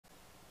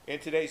In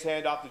today's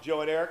handoff to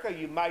Joe and Erica,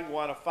 you might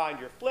want to find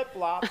your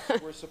flip-flops.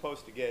 We're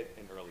supposed to get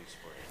an early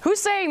spring. Who's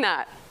saying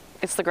that?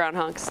 It's the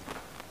Groundhogs.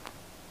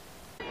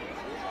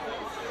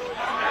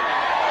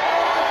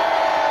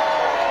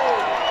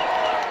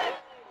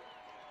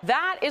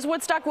 That is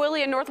Woodstock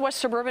Willie in northwest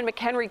suburban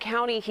McHenry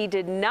County. He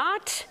did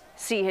not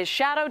see his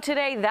shadow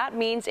today. That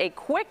means a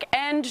quick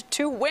end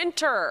to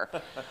winter.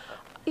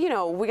 You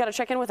know, we got to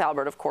check in with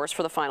Albert, of course,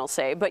 for the final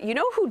say. But you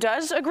know who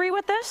does agree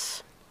with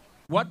this?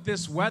 What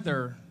this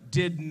weather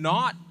did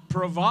not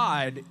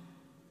provide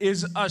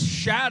is a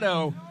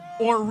shadow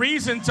or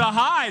reason to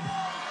hide.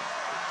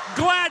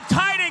 Glad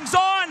tidings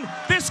on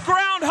this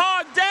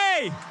Groundhog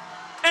Day.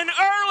 An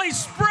early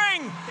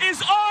spring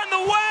is on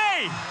the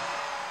way.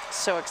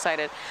 So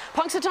excited.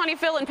 Punxsutawney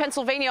Phil in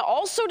Pennsylvania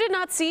also did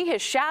not see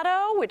his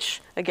shadow, which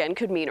again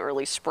could mean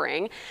early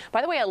spring.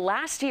 By the way,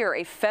 last year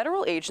a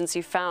federal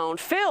agency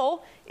found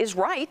Phil is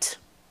right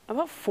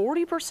about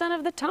 40%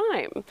 of the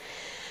time.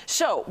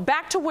 So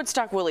back to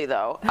Woodstock Willie,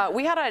 though.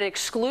 We had an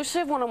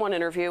exclusive one-on-one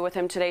interview with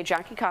him today,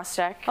 Jackie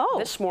Kostek,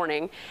 this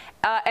morning.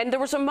 And there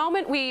was a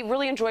moment we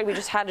really enjoyed. We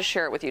just had to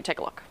share it with you. Take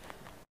a look.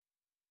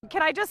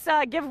 Can I just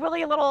give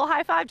Willie a little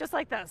high five just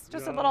like this?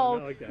 Just a little.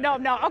 Like no,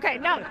 okay,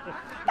 no.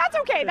 That's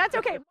okay. That's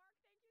okay.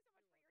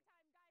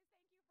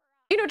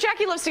 You know,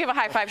 Jackie loves to give a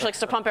high five. She likes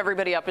to pump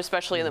everybody up,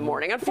 especially in the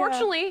morning.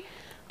 Unfortunately,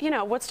 you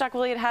know, Woodstock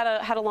Willie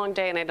had a long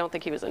day, and I don't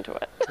think he was into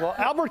it. Well,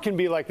 Albert can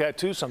be like that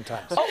too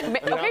sometimes. Oh,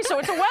 okay, so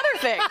it's a weather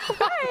thing.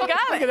 Got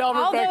it. Look at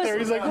Albert back there.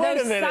 He's like,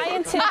 wait a minute.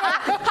 High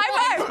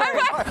five!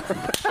 High five!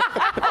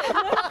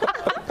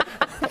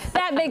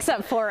 That makes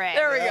up for it.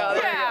 There we go.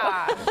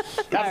 Yeah.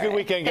 Have a good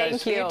weekend,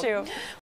 guys. Thank you. You too.